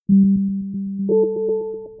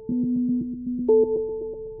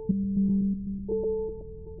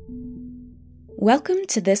Welcome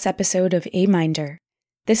to this episode of A-Minder.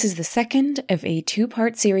 This is the second of a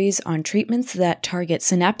two-part series on treatments that target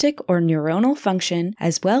synaptic or neuronal function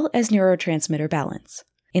as well as neurotransmitter balance.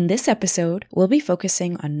 In this episode, we'll be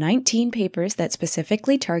focusing on 19 papers that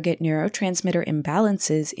specifically target neurotransmitter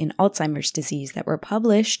imbalances in Alzheimer's disease that were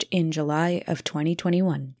published in July of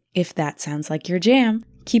 2021. If that sounds like your jam,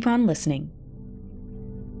 keep on listening.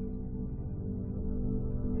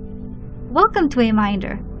 Welcome to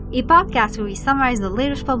A-Minder, a podcast where we summarize the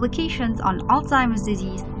latest publications on Alzheimer's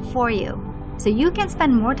disease for you, so you can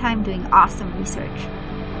spend more time doing awesome research.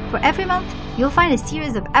 For every month, you'll find a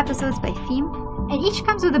series of episodes by theme, and each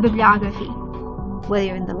comes with a bibliography. Whether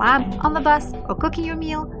you're in the lab, on the bus, or cooking your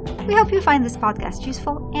meal, we hope you find this podcast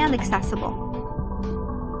useful and accessible.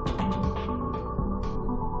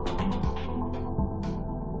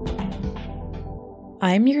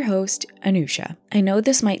 I'm your host, Anusha. I know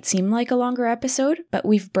this might seem like a longer episode, but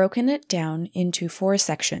we've broken it down into 4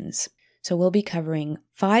 sections. So we'll be covering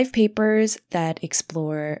 5 papers that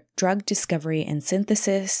explore drug discovery and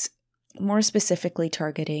synthesis, more specifically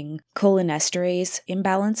targeting cholinesterase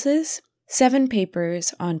imbalances, 7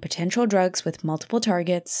 papers on potential drugs with multiple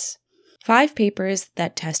targets, 5 papers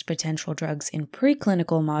that test potential drugs in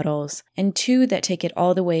preclinical models, and 2 that take it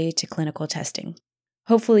all the way to clinical testing.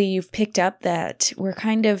 Hopefully you've picked up that we're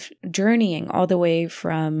kind of journeying all the way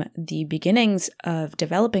from the beginnings of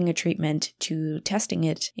developing a treatment to testing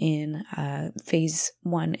it in phase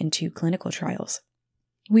 1 and 2 clinical trials.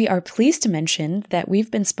 We are pleased to mention that we've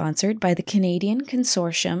been sponsored by the Canadian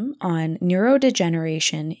Consortium on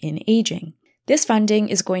Neurodegeneration in Aging. This funding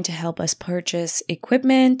is going to help us purchase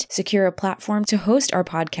equipment, secure a platform to host our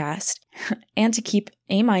podcast, and to keep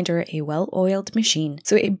A-Minder a well-oiled machine.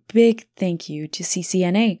 So a big thank you to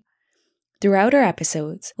CCNA. Throughout our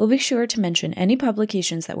episodes, we'll be sure to mention any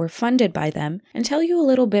publications that were funded by them and tell you a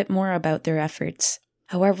little bit more about their efforts.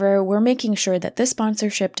 However, we're making sure that this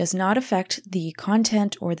sponsorship does not affect the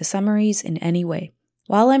content or the summaries in any way.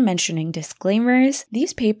 While I'm mentioning disclaimers,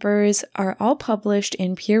 these papers are all published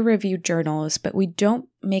in peer-reviewed journals, but we don't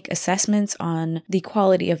make assessments on the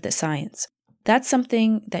quality of the science. That's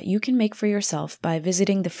something that you can make for yourself by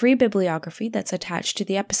visiting the free bibliography that's attached to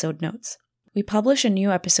the episode notes. We publish a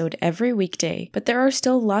new episode every weekday, but there are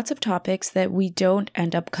still lots of topics that we don't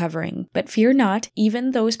end up covering. But fear not,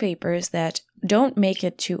 even those papers that don't make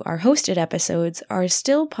it to our hosted episodes are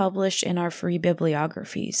still published in our free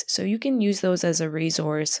bibliographies, so you can use those as a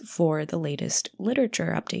resource for the latest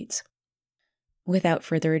literature updates. Without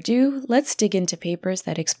further ado, let's dig into papers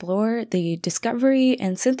that explore the discovery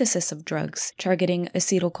and synthesis of drugs targeting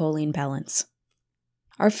acetylcholine balance.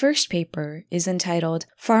 Our first paper is entitled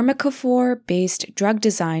Pharmacophore-Based Drug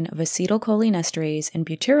Design of Acetylcholinesterase and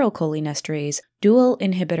Butyrylcholinesterase Dual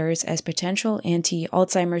Inhibitors as Potential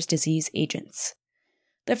Anti-Alzheimer's Disease Agents.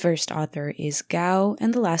 The first author is Gao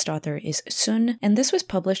and the last author is Sun, and this was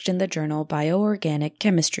published in the journal Bioorganic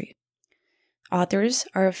Chemistry. Authors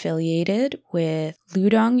are affiliated with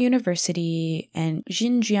Ludong University and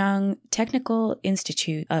Xinjiang Technical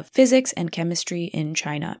Institute of Physics and Chemistry in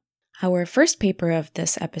China. Our first paper of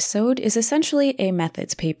this episode is essentially a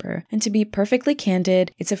methods paper, and to be perfectly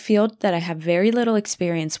candid, it's a field that I have very little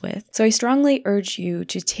experience with, so I strongly urge you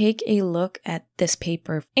to take a look at this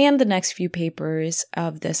paper and the next few papers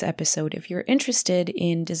of this episode if you're interested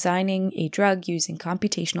in designing a drug using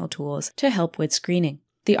computational tools to help with screening.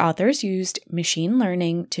 The authors used machine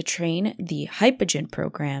learning to train the Hypogen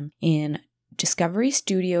program in Discovery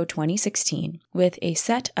Studio 2016 with a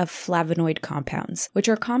set of flavonoid compounds, which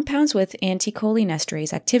are compounds with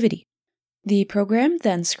anticholinesterase activity. The program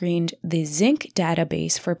then screened the zinc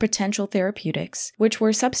database for potential therapeutics, which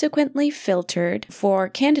were subsequently filtered for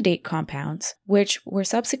candidate compounds, which were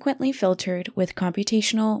subsequently filtered with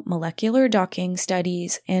computational molecular docking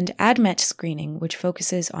studies and ADMET screening, which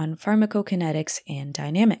focuses on pharmacokinetics and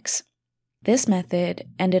dynamics. This method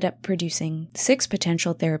ended up producing 6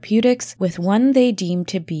 potential therapeutics, with one they deemed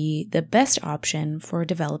to be the best option for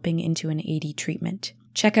developing into an AD treatment.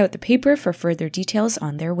 Check out the paper for further details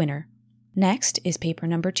on their winner. Next is paper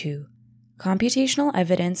number 2, Computational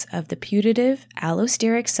Evidence of the Putative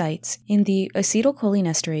Allosteric Sites in the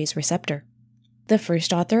Acetylcholinesterase Receptor. The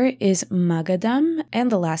first author is Magadam,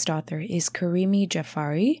 and the last author is Karimi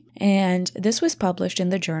Jafari, and this was published in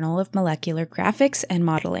the Journal of Molecular Graphics and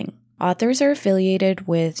Modeling. Authors are affiliated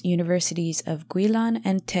with universities of Guilan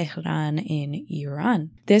and Tehran in Iran.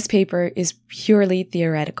 This paper is purely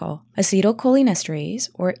theoretical. Acetylcholinesterase,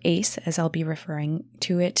 or ACE as I'll be referring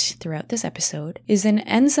to it throughout this episode, is an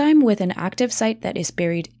enzyme with an active site that is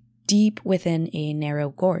buried deep within a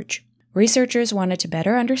narrow gorge. Researchers wanted to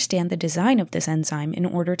better understand the design of this enzyme in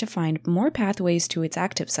order to find more pathways to its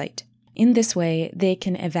active site. In this way, they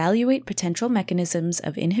can evaluate potential mechanisms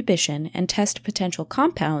of inhibition and test potential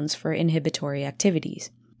compounds for inhibitory activities.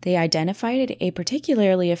 They identified a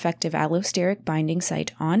particularly effective allosteric binding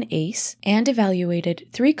site on ACE and evaluated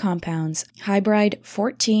 3 compounds, hybrid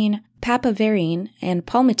 14, papaverine, and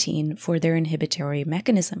palmitine, for their inhibitory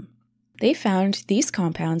mechanism. They found these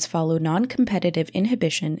compounds follow non-competitive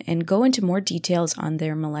inhibition and go into more details on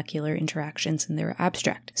their molecular interactions in their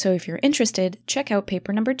abstract. So if you're interested, check out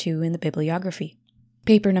paper number 2 in the bibliography.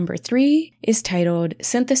 Paper number 3 is titled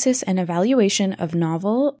Synthesis and Evaluation of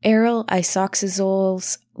Novel Aryl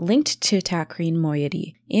Isoxazoles Linked to Tacrine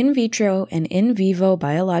Moiety, In Vitro and In Vivo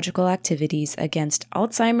Biological Activities Against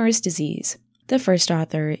Alzheimer's Disease. The first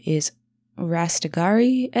author is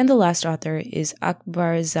Rastagari, and the last author is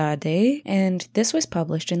Akbarzadeh, and this was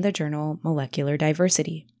published in the journal Molecular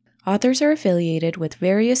Diversity. Authors are affiliated with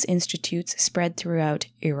various institutes spread throughout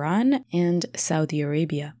Iran and Saudi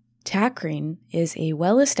Arabia. Tacrine is a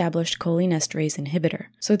well-established cholinesterase inhibitor,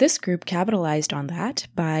 so this group capitalized on that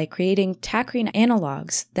by creating tacrine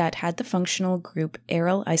analogs that had the functional group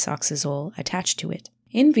aryl isoxazole attached to it.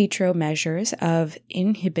 In vitro measures of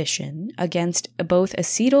inhibition against both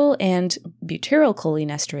acetyl and butyryl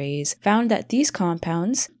cholinesterase found that these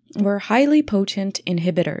compounds were highly potent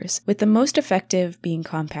inhibitors, with the most effective being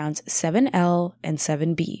compounds 7L and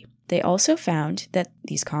 7B. They also found that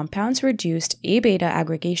these compounds reduced A-beta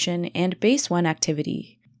aggregation and base 1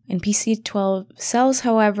 activity. In PC12 cells,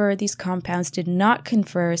 however, these compounds did not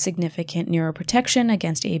confer significant neuroprotection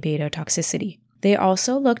against A-beta toxicity. They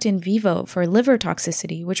also looked in vivo for liver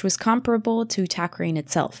toxicity, which was comparable to tacrine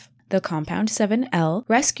itself. The compound 7L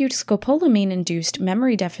rescued scopolamine-induced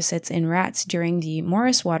memory deficits in rats during the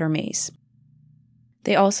Morris water maze.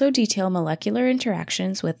 They also detail molecular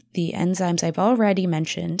interactions with the enzymes I've already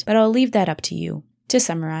mentioned, but I'll leave that up to you. To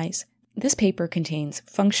summarize, this paper contains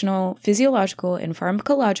functional, physiological, and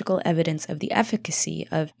pharmacological evidence of the efficacy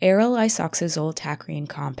of aryl isoxazole tacrine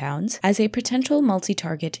compounds as a potential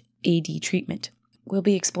multi-target AD treatment. We'll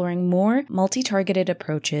be exploring more multi-targeted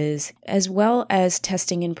approaches as well as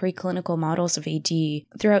testing in preclinical models of AD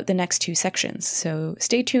throughout the next 2 sections, so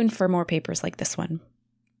stay tuned for more papers like this one.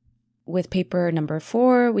 With paper number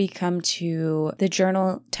 4, we come to the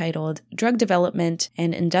journal titled Drug Development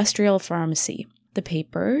and Industrial Pharmacy. The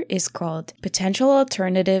paper is called Potential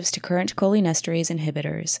Alternatives to Current Cholinesterase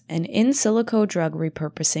Inhibitors, an in silico drug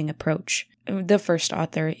repurposing approach. The first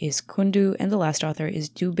author is Kundu and the last author is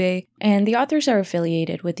Dubey, and the authors are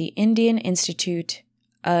affiliated with the Indian Institute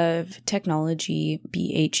of Technology,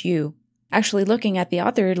 BHU. Actually, looking at the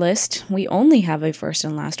author list, we only have a first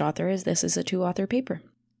and last author, as this is a 2-author paper.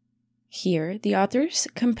 Here, the authors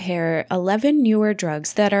compare 11 newer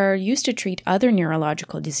drugs that are used to treat other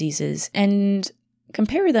neurological diseases and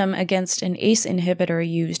compare them against an ACE inhibitor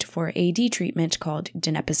used for AD treatment called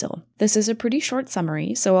donepezil. This is a pretty short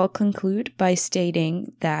summary, so I'll conclude by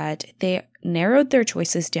stating that they narrowed their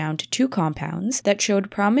choices down to 2 compounds that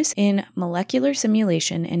showed promise in molecular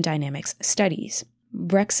simulation and dynamics studies.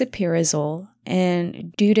 Brexpiprazole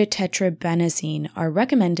and dutatetrabenazine are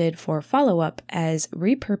recommended for follow-up as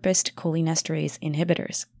repurposed cholinesterase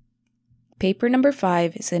inhibitors. Paper number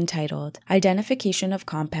 5 is entitled Identification of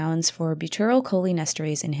Compounds for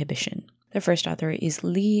Butyrylcholinesterase Inhibition. The first author is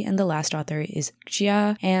Li and the last author is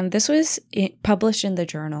Jia, and this was published in the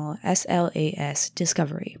journal SLAS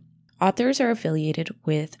Discovery. Authors are affiliated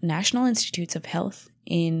with National Institutes of Health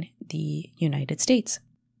in the United States.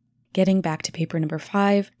 Getting back to paper number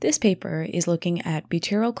 5, this paper is looking at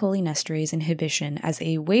butyrylcholinesterase inhibition as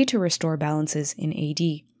a way to restore balances in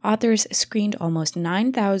AD. Authors screened almost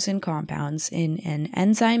 9,000 compounds in an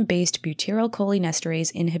enzyme-based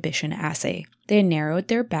butyrylcholinesterase inhibition assay. They narrowed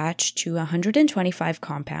their batch to 125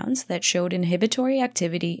 compounds that showed inhibitory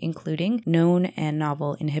activity including known and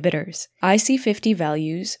novel inhibitors. IC50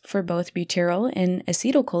 values for both butyryl and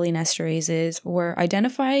acetylcholinesterases were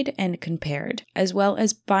identified and compared, as well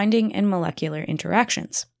as binding and molecular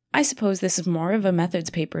interactions. I suppose this is more of a methods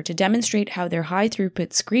paper to demonstrate how their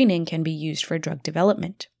high-throughput screening can be used for drug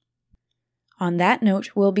development. On that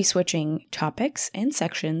note, we'll be switching topics and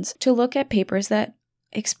sections to look at papers that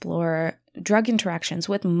explore drug interactions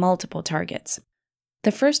with multiple targets.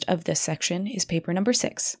 The first of this section is paper number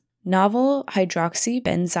 6, Novel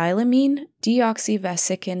hydroxybenzylamine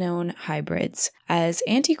deoxyvesicanone hybrids as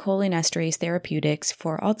anticholinesterase therapeutics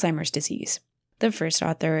for Alzheimer's disease. The first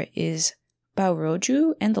author is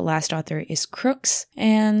Baoroju, and the last author is Crooks,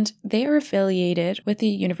 and they are affiliated with the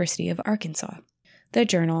University of Arkansas. The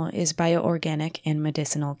journal is Bioorganic and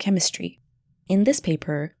Medicinal Chemistry. In this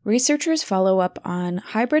paper, researchers follow up on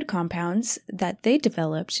hybrid compounds that they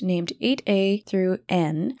developed named 8A through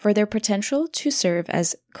N for their potential to serve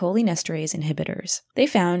as cholinesterase inhibitors. They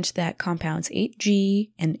found that compounds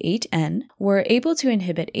 8G and 8N were able to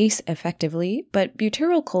inhibit ACE effectively, but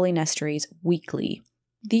butyrylcholinesterase weakly.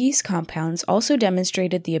 These compounds also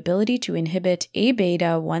demonstrated the ability to inhibit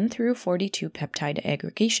A-beta 1 through 42 peptide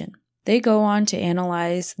aggregation. They go on to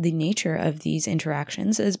analyze the nature of these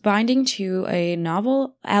interactions as binding to a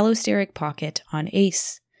novel allosteric pocket on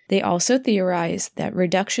ACE. They also theorize that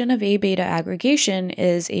reduction of A-beta aggregation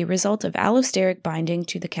is a result of allosteric binding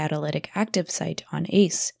to the catalytic active site on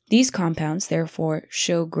ACE. These compounds, therefore,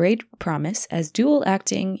 show great promise as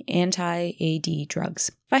dual-acting anti-AD drugs.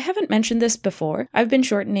 If I haven't mentioned this before, I've been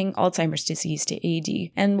shortening Alzheimer's disease to AD,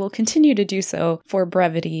 and will continue to do so for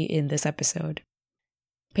brevity in this episode.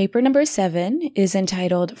 Paper number 7 is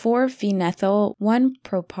entitled 4-phenethyl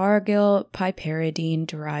 1-propargyl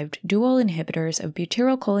piperidine-derived dual inhibitors of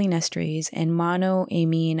butyrylcholinesterase and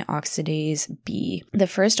monoamine oxidase B. The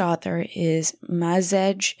first author is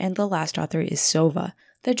Mazej and the last author is Sova.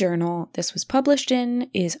 The journal this was published in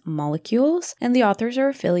is Molecules, and the authors are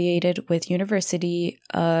affiliated with University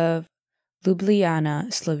of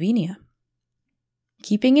Ljubljana, Slovenia.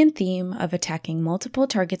 Keeping in theme of attacking multiple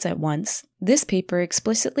targets at once, this paper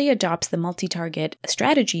explicitly adopts the multi-target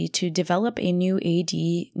strategy to develop a new AD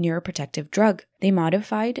neuroprotective drug. They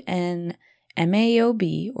modified an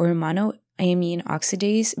MAOB, or monoamine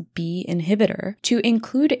oxidase B inhibitor, to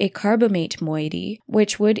include a carbamate moiety,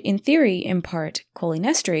 which would in theory impart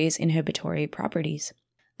cholinesterase inhibitory properties.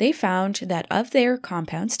 They found that of their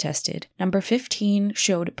compounds tested, number 15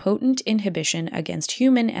 showed potent inhibition against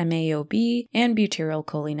human MAOB and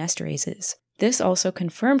butyrylcholinesterases. This also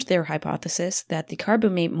confirmed their hypothesis that the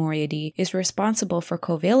carbamate moiety is responsible for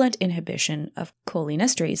covalent inhibition of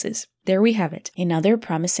cholinesterases. There we have it, another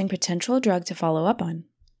promising potential drug to follow up on.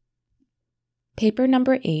 Paper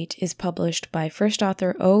number 8 is published by first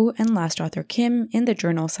author O and last author Kim in the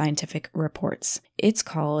journal Scientific Reports. It's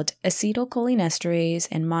called Acetylcholinesterase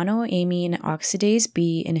and Monoamine Oxidase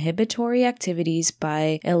B Inhibitory Activities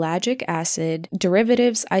by Ellagic Acid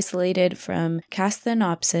Derivatives Isolated from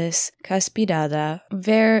Casthanopsis cuspidata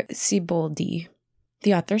versiboldi.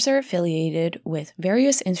 The authors are affiliated with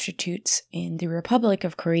various institutes in the Republic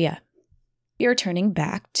of Korea. We are turning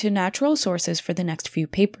back to natural sources for the next few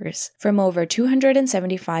papers. From over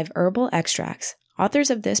 275 herbal extracts,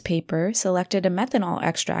 authors of this paper selected a methanol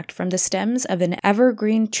extract from the stems of an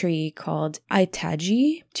evergreen tree called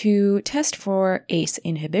Itaji to test for ACE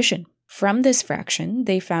inhibition. From this fraction,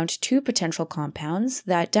 they found 2 potential compounds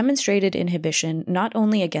that demonstrated inhibition not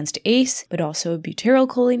only against ACE, but also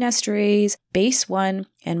butyrylcholinesterase, BASE1,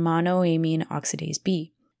 and monoamine oxidase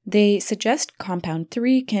B. They suggest compound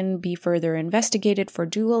 3 can be further investigated for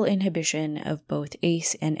dual inhibition of both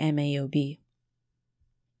ACE and MAOB.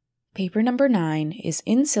 Paper number 9 is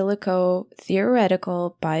In Silico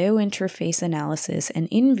Theoretical Biointerface Analysis and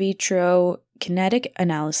In Vitro Kinetic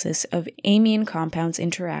Analysis of Amine Compounds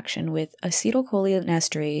Interaction with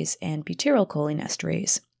Acetylcholinesterase and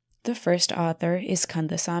Butyrylcholinesterase. The first author is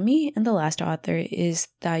Kandasamy and the last author is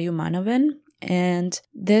Thayumanovan, and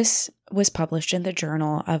this was published in the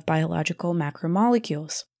Journal of Biological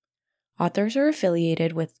Macromolecules. Authors are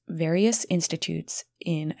affiliated with various institutes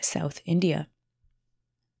in South India.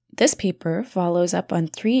 This paper follows up on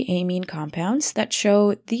 3 amine compounds that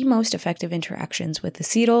show the most effective interactions with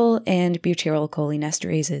acetyl and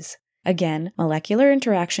butyrylcholinesterases. Again, molecular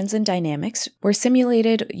interactions and dynamics were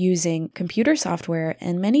simulated using computer software,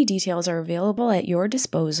 and many details are available at your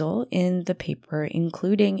disposal in the paper,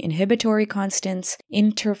 including inhibitory constants,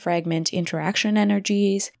 interfragment interaction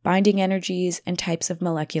energies, binding energies, and types of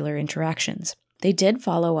molecular interactions. They did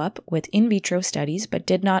follow up with in vitro studies, but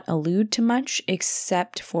did not allude to much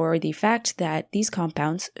except for the fact that these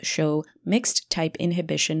compounds show mixed type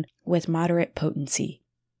inhibition with moderate potency.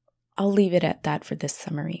 I'll leave it at that for this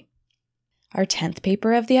summary. Our 10th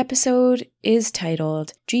paper of the episode is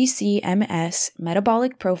titled GCMS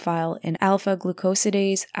Metabolic Profile in Alpha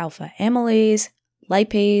Glucosidase, Alpha Amylase,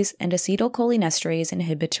 Lipase, and Acetylcholinesterase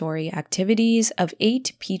Inhibitory Activities of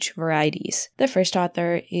 8 peach varieties. The first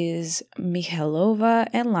author is Mikhailova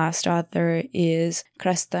and last author is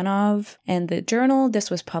Krastanov, and the journal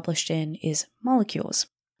this was published in is Molecules.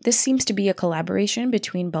 This seems to be a collaboration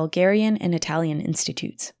between Bulgarian and Italian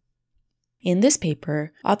institutes. In this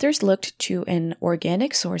paper, authors looked to an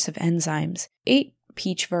organic source of enzymes, 8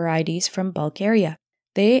 peach varieties from Bulgaria.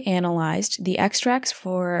 They analyzed the extracts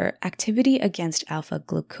for activity against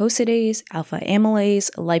alpha-glucosidase,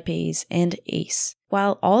 alpha-amylase, lipase, and ACE.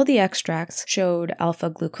 While all the extracts showed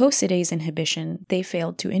alpha-glucosidase inhibition, they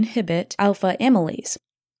failed to inhibit alpha-amylase.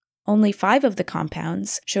 Only 5 of the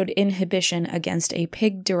compounds showed inhibition against a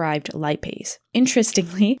pig-derived lipase.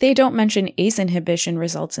 Interestingly, they don't mention ACE inhibition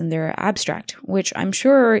results in their abstract, which I'm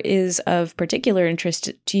sure is of particular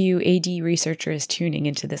interest to you AD researchers tuning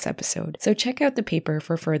into this episode. So check out the paper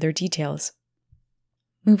for further details.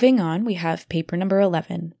 Moving on, we have paper number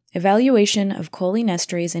 11, Evaluation of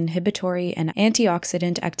cholinesterase inhibitory and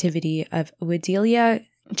antioxidant activity of Wedelia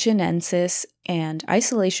chinensis and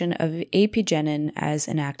isolation of apigenin as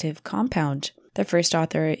an active compound. The first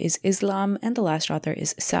author is Islam and the last author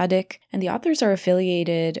is Sadiq, and the authors are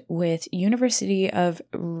affiliated with University of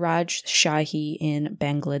Rajshahi in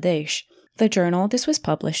Bangladesh. The journal this was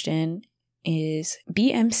published in is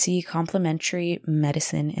BMC Complementary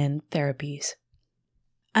Medicine and Therapies.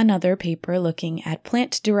 Another paper looking at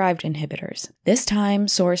plant-derived inhibitors, this time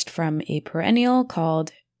sourced from a perennial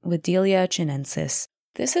called Wedelia chinensis.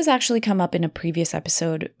 This has actually come up in a previous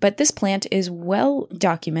episode, but this plant is well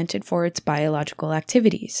documented for its biological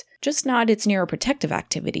activities, just not its neuroprotective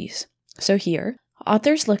activities. So here,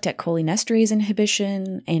 authors looked at cholinesterase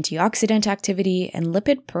inhibition, antioxidant activity, and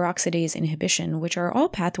lipid peroxidase inhibition, which are all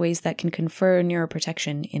pathways that can confer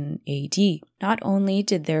neuroprotection in AD. Not only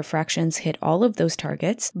did their fractions hit all of those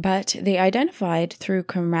targets, but they identified through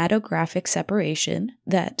chromatographic separation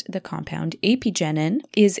that the compound apigenin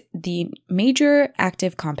is the major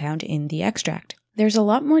active compound in the extract. There's a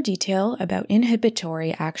lot more detail about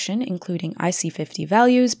inhibitory action, including IC50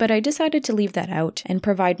 values, but I decided to leave that out and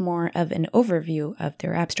provide more of an overview of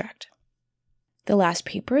their abstract. The last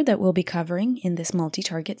paper that we'll be covering in this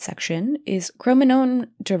multi-target section is chrominone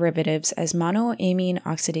derivatives as monoamine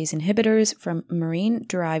oxidase inhibitors from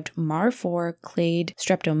marine-derived MAR4 clade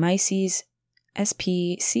Streptomyces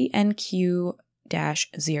sp.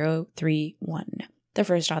 CNQ-031. The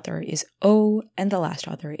first author is O, and the last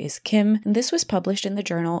author is Kim, and this was published in the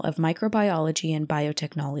Journal of Microbiology and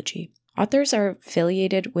Biotechnology. Authors are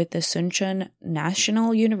affiliated with the Suncheon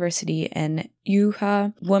National University and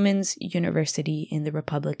Yuha Women's University in the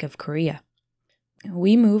Republic of Korea.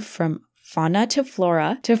 We move from fauna to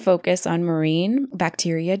flora to focus on marine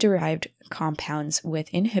bacteria-derived compounds with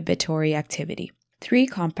inhibitory activity. 3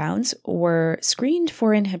 compounds were screened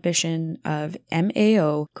for inhibition of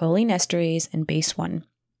MAO, cholinesterase, and BASE1.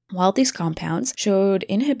 While these compounds showed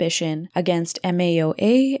inhibition against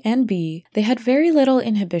MAO-A and B, they had very little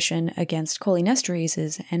inhibition against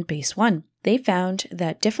cholinesterases and BASE1. They found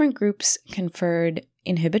that different groups conferred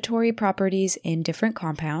inhibitory properties in different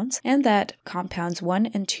compounds, and that compounds 1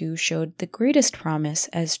 and 2 showed the greatest promise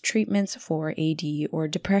as treatments for AD or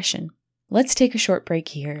depression. Let's take a short break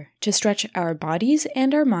here to stretch our bodies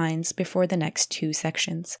and our minds before the next 2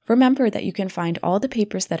 sections. Remember that you can find all the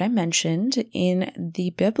papers that I mentioned in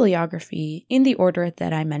the bibliography in the order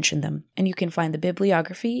that I mentioned them, and you can find the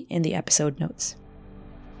bibliography in the episode notes.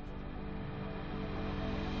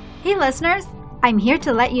 Hey listeners, I'm here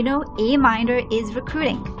to let you know Aminder is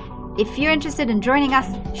recruiting. If you're interested in joining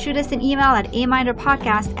us, shoot us an email at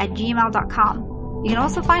aminderpodcast@gmail.com. You can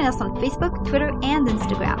also find us on Facebook, Twitter, and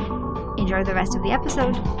Instagram. Enjoy the rest of the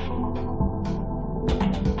episode.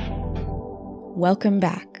 Welcome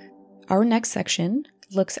back. Our next section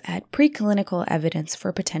looks at preclinical evidence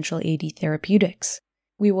for potential AD therapeutics.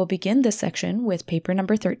 We will begin this section with paper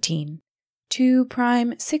number 13.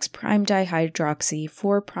 2'6'-dihydroxy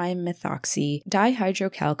 4'-methoxy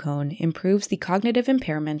dihydrochalcone improves the cognitive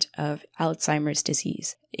impairment of Alzheimer's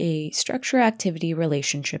disease, a structure-activity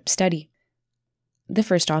relationship study. The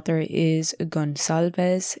first author is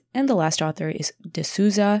Gonçalves, and the last author is De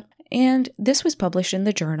Souza, and this was published in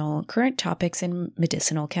the journal Current Topics in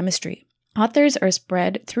Medicinal Chemistry. Authors are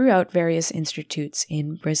spread throughout various institutes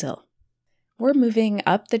in Brazil. We're moving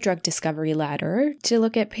up the drug discovery ladder to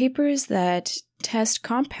look at papers that test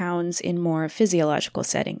compounds in more physiological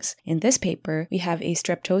settings. In this paper, we have a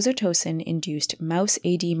streptozotocin-induced mouse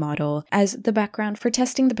AD model as the background for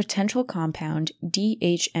testing the potential compound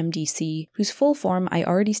DHMDC, whose full form I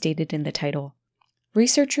already stated in the title.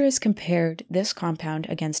 Researchers compared this compound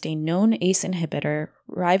against a known ACE inhibitor,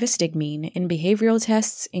 rivastigmine, in behavioral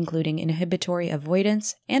tests, including inhibitory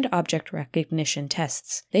avoidance and object recognition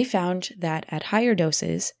tests. They found that at higher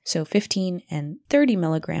doses, so 15 and 30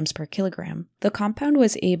 milligrams per kilogram, the compound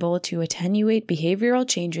was able to attenuate behavioral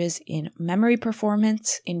changes in memory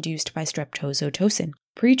performance induced by streptozotocin.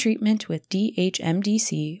 Pretreatment with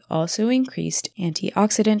DHMDC also increased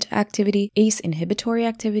antioxidant activity, ACE inhibitory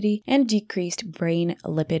activity, and decreased brain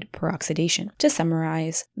lipid peroxidation. To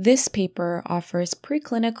summarize, this paper offers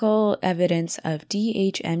preclinical evidence of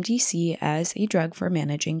DHMDC as a drug for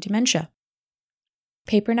managing dementia.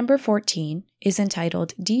 Paper number 14 is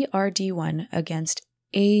entitled DRD1 against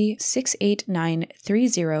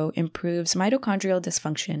A68930 improves mitochondrial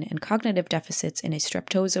dysfunction and cognitive deficits in a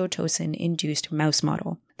streptozotocin-induced mouse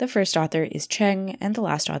model. The first author is Cheng and the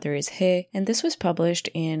last author is He, and this was published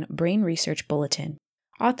in Brain Research Bulletin.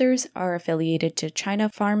 Authors are affiliated to China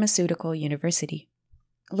Pharmaceutical University.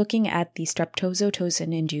 Looking at the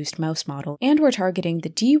streptozotocin-induced mouse model, and we're targeting the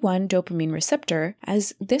D1 dopamine receptor,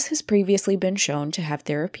 as this has previously been shown to have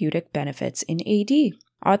therapeutic benefits in AD.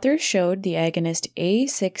 Authors showed the agonist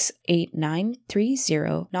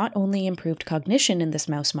A68930 not only improved cognition in this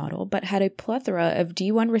mouse model, but had a plethora of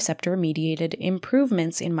D1 receptor-mediated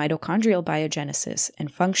improvements in mitochondrial biogenesis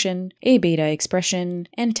and function, A-beta expression,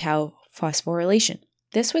 and tau phosphorylation.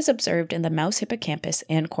 This was observed in the mouse hippocampus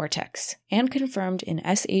and cortex, and confirmed in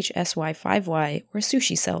SHSY5Y or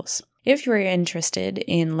Sushi cells. If you're interested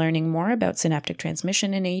in learning more about synaptic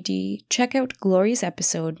transmission in AD, check out Glory's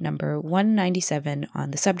episode number 197 on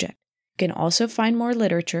the subject. You can also find more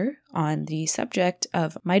literature on the subject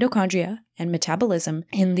of mitochondria and metabolism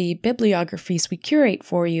in the bibliographies we curate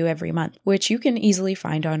for you every month, which you can easily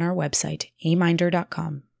find on our website,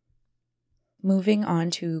 aminder.com. Moving on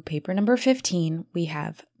to paper number 15, we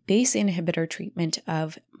have BACE inhibitor treatment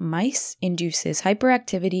of mice induces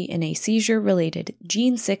hyperactivity in a seizure-related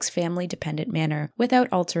gene 6 family-dependent manner without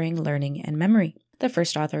altering learning and memory. The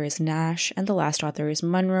first author is Nash and the last author is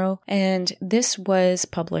Munro, and this was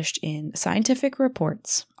published in Scientific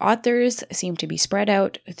Reports. Authors seem to be spread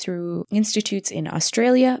out through institutes in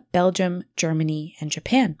Australia, Belgium, Germany, and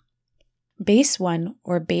Japan. BACE1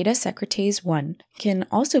 or beta secretase 1 can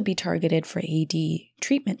also be targeted for AD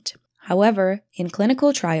treatment. However, in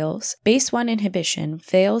clinical trials, BACE1 inhibition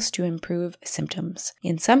fails to improve symptoms.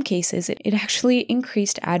 In some cases, it actually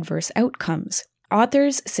increased adverse outcomes.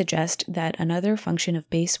 Authors suggest that another function of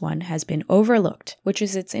BACE1 has been overlooked, which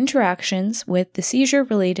is its interactions with the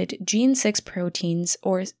seizure-related gene 6 proteins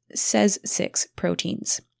or SEZ6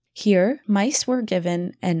 proteins. Here, mice were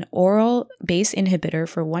given an oral BACE inhibitor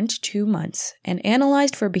for 1 to 2 months and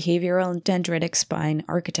analyzed for behavioral and dendritic spine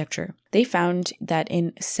architecture. They found that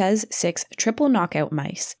in SEZ6 triple knockout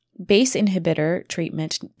mice, BACE inhibitor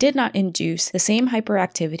treatment did not induce the same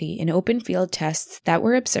hyperactivity in open field tests that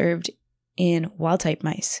were observed in wild-type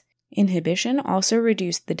mice. Inhibition also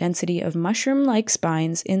reduced the density of mushroom-like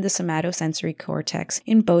spines in the somatosensory cortex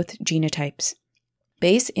in both genotypes.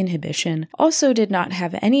 BACE inhibition also did not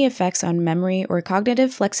have any effects on memory or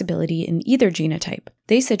cognitive flexibility in either genotype.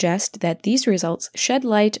 They suggest that these results shed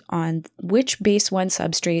light on which BACE1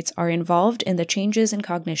 substrates are involved in the changes in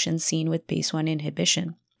cognition seen with BACE1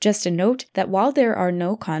 inhibition. Just a note that while there are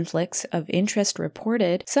no conflicts of interest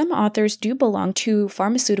reported, some authors do belong to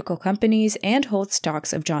pharmaceutical companies and hold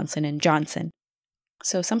stocks of Johnson & Johnson.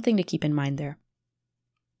 So something to keep in mind there.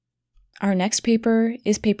 Our next paper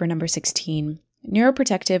is paper number 16.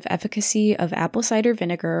 Neuroprotective efficacy of apple cider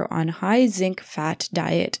vinegar on high zinc fat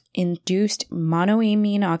diet induced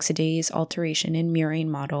monoamine oxidase alteration in murine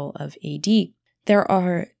model of AD. There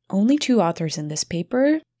are only 2 authors in this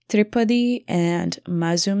paper, Tripodi and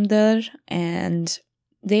Mazumdar, and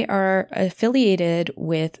they are affiliated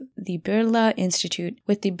with the Birla Institute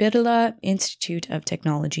of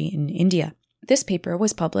Technology in India. This paper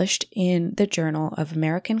was published in the Journal of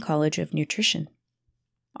American College of Nutrition.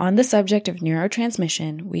 On the subject of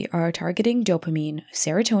neurotransmission, we are targeting dopamine,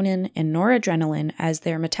 serotonin, and noradrenaline as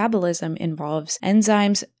their metabolism involves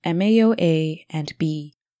enzymes MAO-A and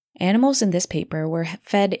B. Animals in this paper were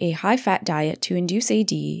fed a high-fat diet to induce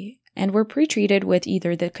AD and were pretreated with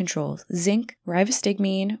either the controls zinc,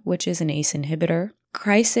 rivastigmine, which is an ACE inhibitor,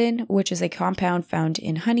 chrysin, which is a compound found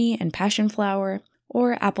in honey and passion flower,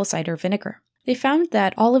 or apple cider vinegar. They found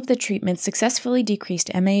that all of the treatments successfully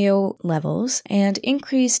decreased MAO levels and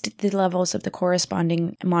increased the levels of the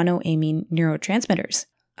corresponding monoamine neurotransmitters.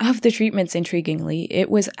 Of the treatments, intriguingly,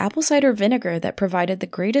 it was apple cider vinegar that provided the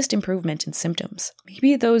greatest improvement in symptoms.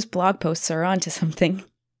 Maybe those blog posts are onto something.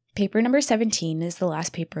 Paper number 17 is the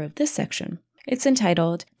last paper of this section. It's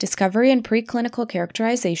entitled Discovery and Preclinical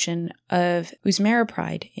Characterization of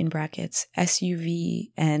Usmeripride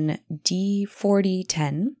 (SUVN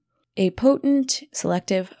D4010), a potent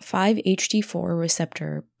selective 5-HT4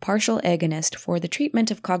 receptor partial agonist for the treatment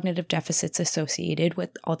of cognitive deficits associated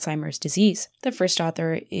with Alzheimer's disease. The first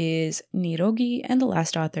author is Nirogi and the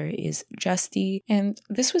last author is Justi, and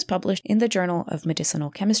this was published in the Journal of Medicinal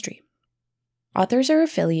Chemistry. Authors are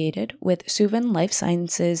affiliated with Suven Life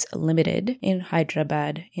Sciences Limited in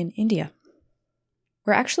Hyderabad in India.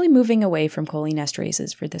 We're actually moving away from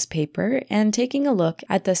cholinesterases for this paper and taking a look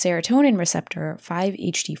at the serotonin receptor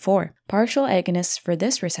 5-HT4. Partial agonists for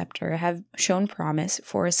this receptor have shown promise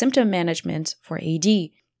for symptom management for AD.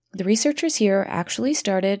 The researchers here actually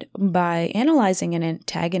started by analyzing an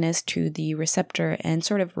antagonist to the receptor and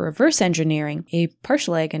sort of reverse engineering a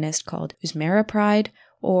partial agonist called esmerapride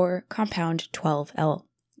or compound 12L.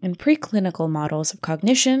 In preclinical models of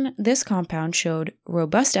cognition, this compound showed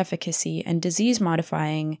robust efficacy and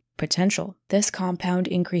disease-modifying potential. This compound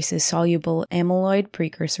increases soluble amyloid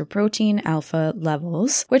precursor protein alpha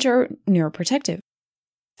levels, which are neuroprotective.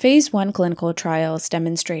 Phase 1 clinical trials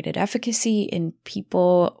demonstrated efficacy in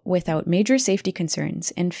people without major safety concerns,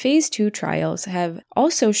 and Phase 2 trials have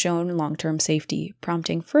also shown long-term safety,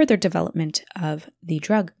 prompting further development of the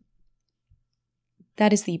drug.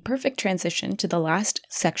 That is the perfect transition to the last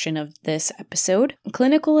section of this episode,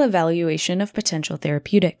 clinical evaluation of potential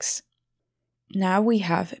therapeutics. Now we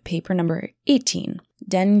have paper number 18,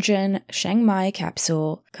 Dengzhen Shengmai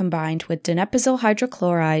capsule combined with donepezil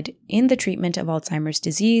hydrochloride in the treatment of Alzheimer's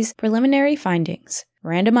disease, preliminary findings,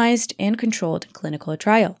 randomized and controlled clinical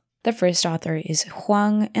trial. The first author is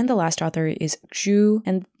Huang and the last author is Zhu,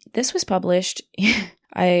 and this was published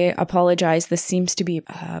I apologize, this seems to be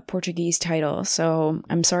a Portuguese title, so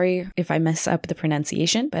I'm sorry if I mess up the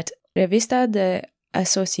pronunciation, but Revista de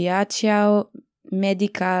Associação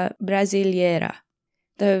Médica Brasileira.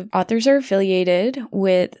 The authors are affiliated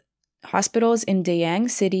with hospitals in Dayang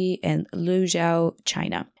City and Luzhou,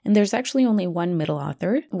 China. And there's actually only one middle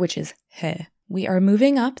author, which is He. We are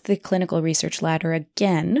moving up the clinical research ladder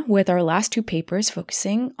again with our last two papers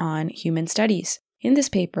focusing on human studies. In this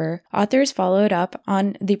paper, authors followed up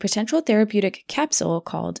on the potential therapeutic capsule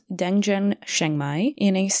called Dengzhen Shengmai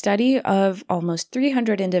in a study of almost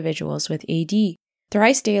 300 individuals with AD.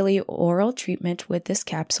 Thrice daily oral treatment with this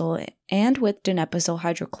capsule and with donepezil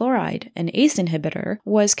hydrochloride, an ACE inhibitor,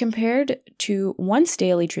 was compared to once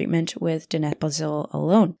daily treatment with donepezil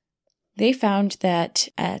alone. They found that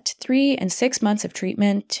at 3 and 6 months of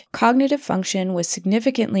treatment, cognitive function was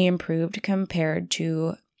significantly improved compared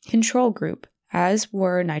to control group, as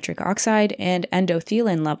were nitric oxide and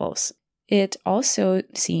endothelin levels. It also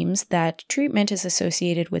seems that treatment is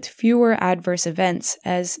associated with fewer adverse events,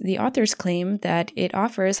 as the authors claim that it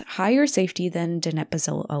offers higher safety than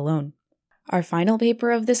donepezil alone. Our final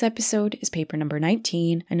paper of this episode is paper number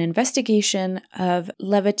 19, an investigation of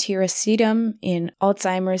levetiracetam in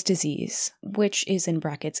Alzheimer's disease, which is in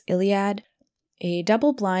brackets Iliad, a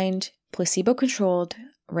double-blind, placebo-controlled,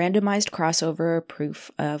 randomized crossover proof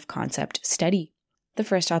of concept study. The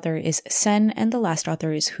first author is Sen and the last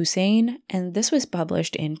author is Hussein, and this was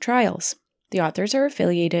published in Trials. The authors are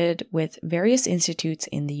affiliated with various institutes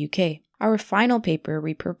in the UK. Our final paper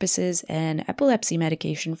repurposes an epilepsy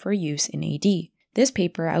medication for use in AD. This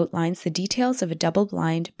paper outlines the details of a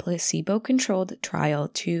double-blind, placebo-controlled trial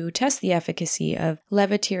to test the efficacy of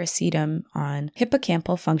levetiracetam on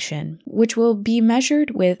hippocampal function, which will be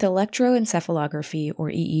measured with electroencephalography or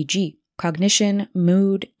EEG. Cognition,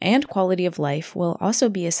 mood, and quality of life will also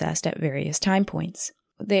be assessed at various time points.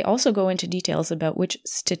 They also go into details about which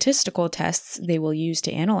statistical tests they will use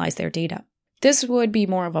to analyze their data. This would be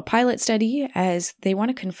more of a pilot study, as they want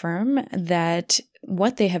to confirm that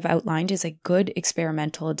what they have outlined is a good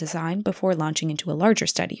experimental design before launching into a larger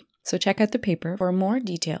study. So check out the paper for more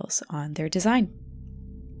details on their design.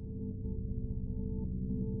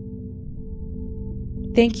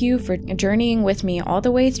 Thank you for journeying with me all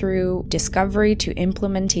the way through discovery to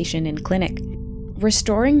implementation in clinic.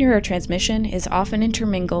 Restoring neurotransmission is often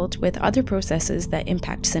intermingled with other processes that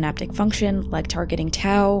impact synaptic function, like targeting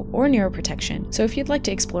tau or neuroprotection. So if you'd like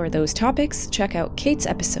to explore those topics, check out Kate's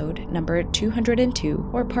episode number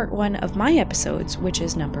 202 or part 1 of my episodes, which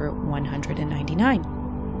is number 199.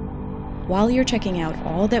 While you're checking out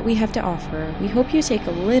all that we have to offer, we hope you take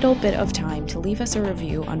a little bit of time to leave us a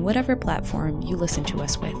review on whatever platform you listen to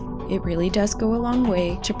us with. It really does go a long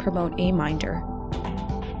way to promote a Minder.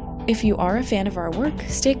 If you are a fan of our work,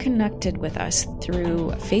 stay connected with us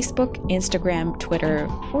through Facebook, Instagram, Twitter,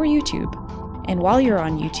 or YouTube. And while you're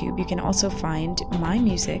on YouTube, you can also find my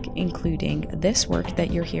music, including this work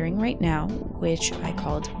that you're hearing right now, which I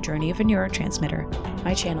called Journey of a Neurotransmitter.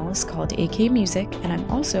 My channel is called AK Music, and I'm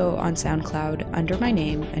also on SoundCloud under my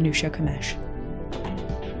name, Anusha Kamesh.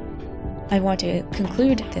 I want to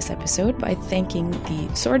conclude this episode by thanking the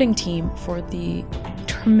sorting team for the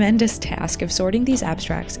tremendous task of sorting these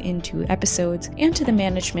abstracts into episodes, and to the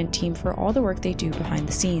management team for all the work they do behind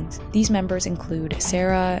the scenes. These members include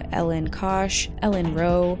Sarah, Ellen Kosh, Ellen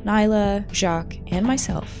Rowe, Nyla, Jacques, and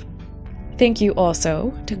myself. Thank you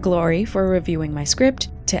also to Glory for reviewing my script,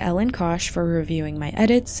 to Ellen Kosh for reviewing my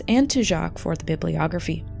edits, and to Jacques for the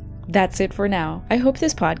bibliography. That's it for now. I hope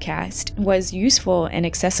this podcast was useful and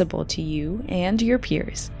accessible to you and your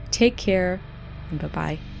peers. Take care, and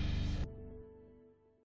bye-bye.